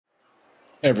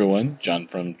Hey everyone, John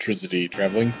from Tricity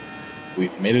Traveling.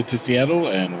 We've made it to Seattle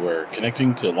and we're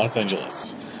connecting to Los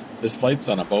Angeles. This flight's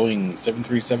on a Boeing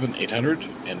 737-800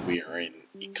 and we are in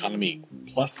Economy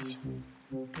Plus.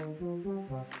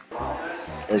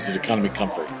 Or is it Economy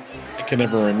Comfort? I can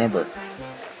never remember.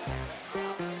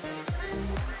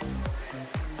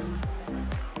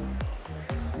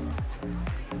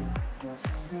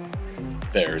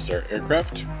 There's our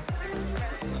aircraft.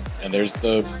 And there's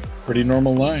the pretty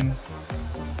normal line.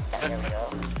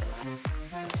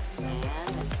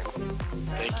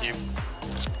 Thank you.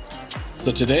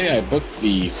 So today I booked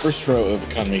the first row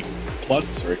of Economy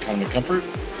Plus or Economy Comfort,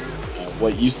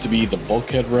 what used to be the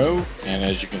bulkhead row, and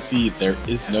as you can see there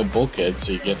is no bulkhead,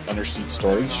 so you get underseat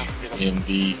storage in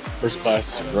the first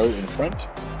class row in front.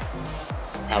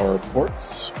 Power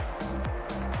ports.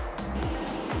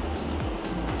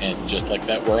 And just like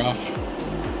that, we're off.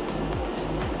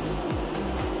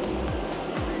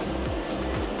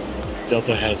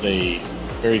 Delta has a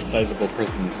very sizable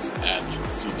presence at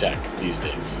SeaTac these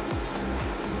days.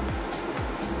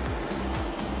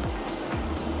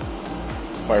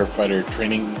 Firefighter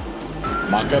training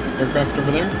mock-up aircraft over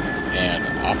there, and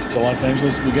off to Los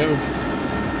Angeles we go.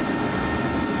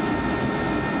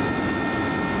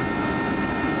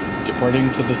 Departing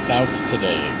to the south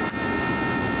today.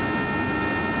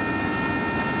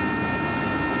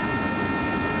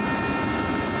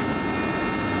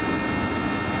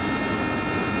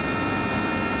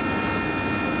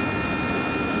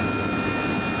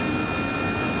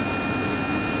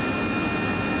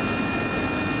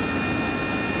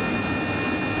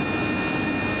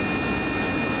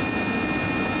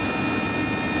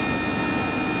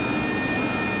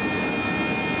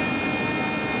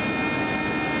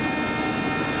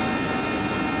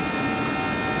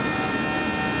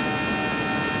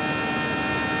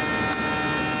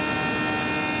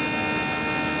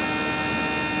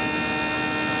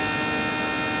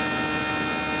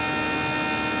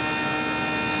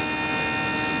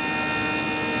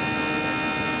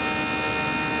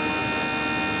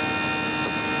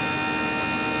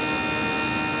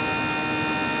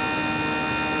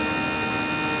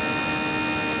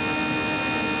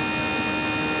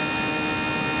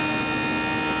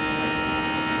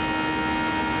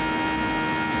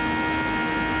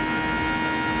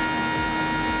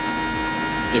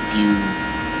 If you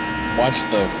watched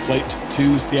the flight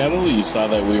to Seattle, you saw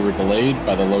that we were delayed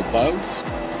by the low clouds.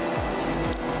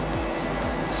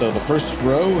 So the first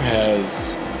row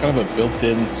has kind of a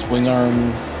built-in swing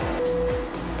arm,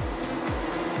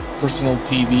 personal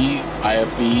TV,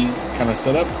 IFE kind of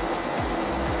setup.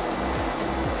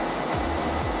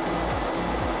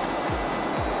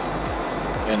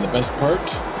 And the best part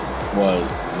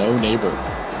was no neighbor.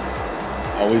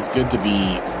 Always good to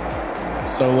be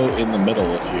solo in the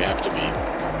middle if you have to be.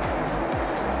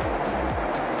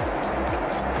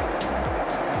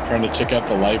 Trying to check out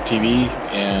the live TV,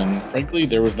 and frankly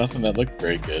there was nothing that looked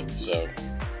very good, so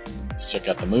let's check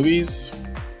out the movies.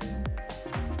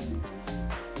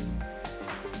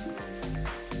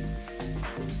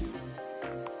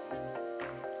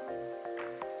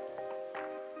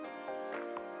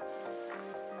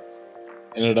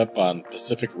 Ended up on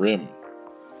Pacific Rim,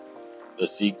 the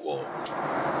sequel.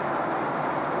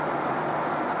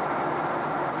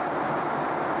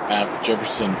 At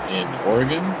Jefferson in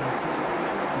Oregon.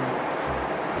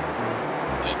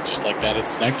 And just like that,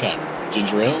 it's snack time.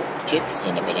 Ginger ale, chips,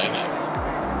 and a banana.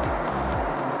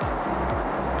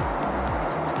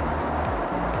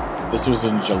 This was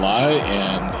in July,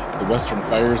 and the western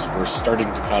fires were starting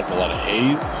to cause a lot of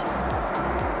haze.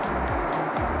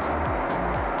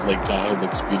 Lake Tahoe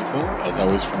looks beautiful, as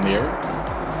always, from the air.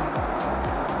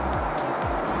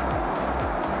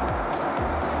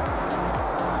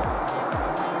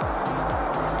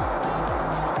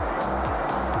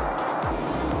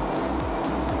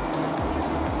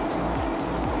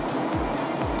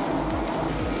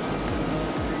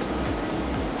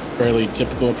 Fairly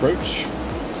typical approach,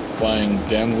 flying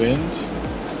downwind.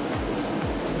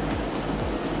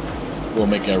 We'll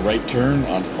make a right turn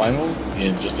on final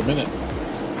in just a minute.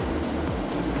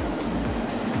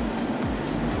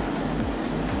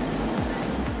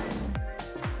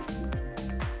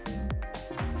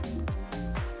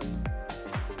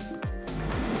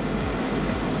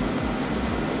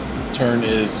 Turn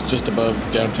is just above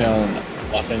downtown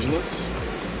Los Angeles,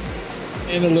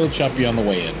 and a little choppy on the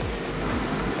way in.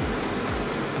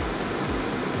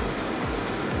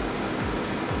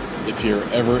 If you're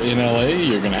ever in LA,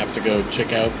 you're going to have to go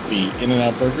check out the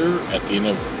In-N-Out Burger at the end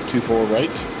of 24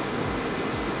 Right.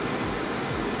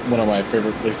 One of my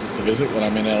favorite places to visit when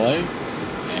I'm in LA.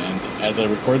 And as I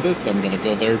record this, I'm going to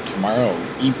go there tomorrow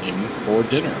evening for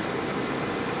dinner.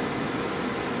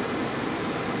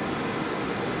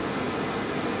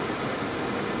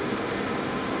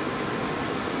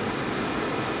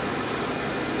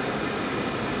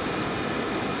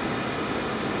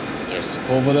 There's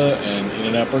Sepulveda, and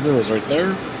In-N-Out Burger was right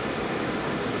there.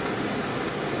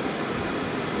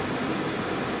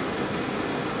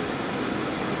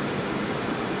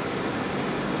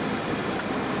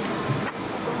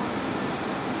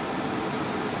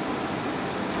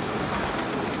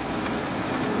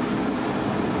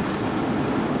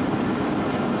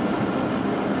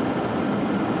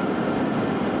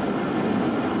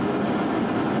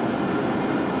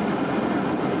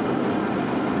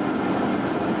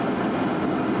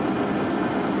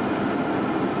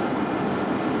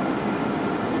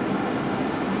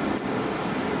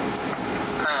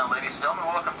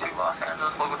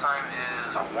 Local time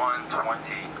is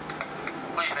 1:20.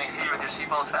 Please remain seated with your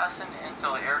seatbelts fastened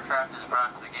until the aircraft is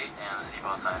brought to the gate and the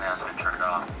seatbelt sign has been turned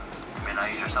off. You may not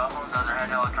use your cell phones, other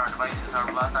handheld electronic devices,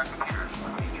 or laptop computers.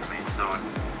 Please remain stowed.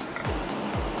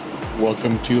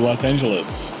 Welcome to Los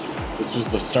Angeles. This was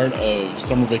the start of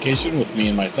summer vacation with me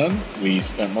and my son. We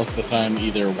spent most of the time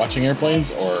either watching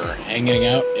airplanes or hanging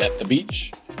out at the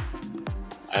beach.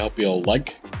 I hope you'll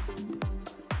like,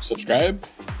 subscribe.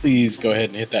 Please go ahead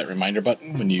and hit that reminder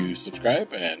button when you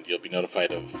subscribe, and you'll be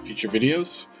notified of future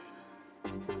videos.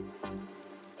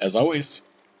 As always,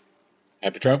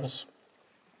 happy travels.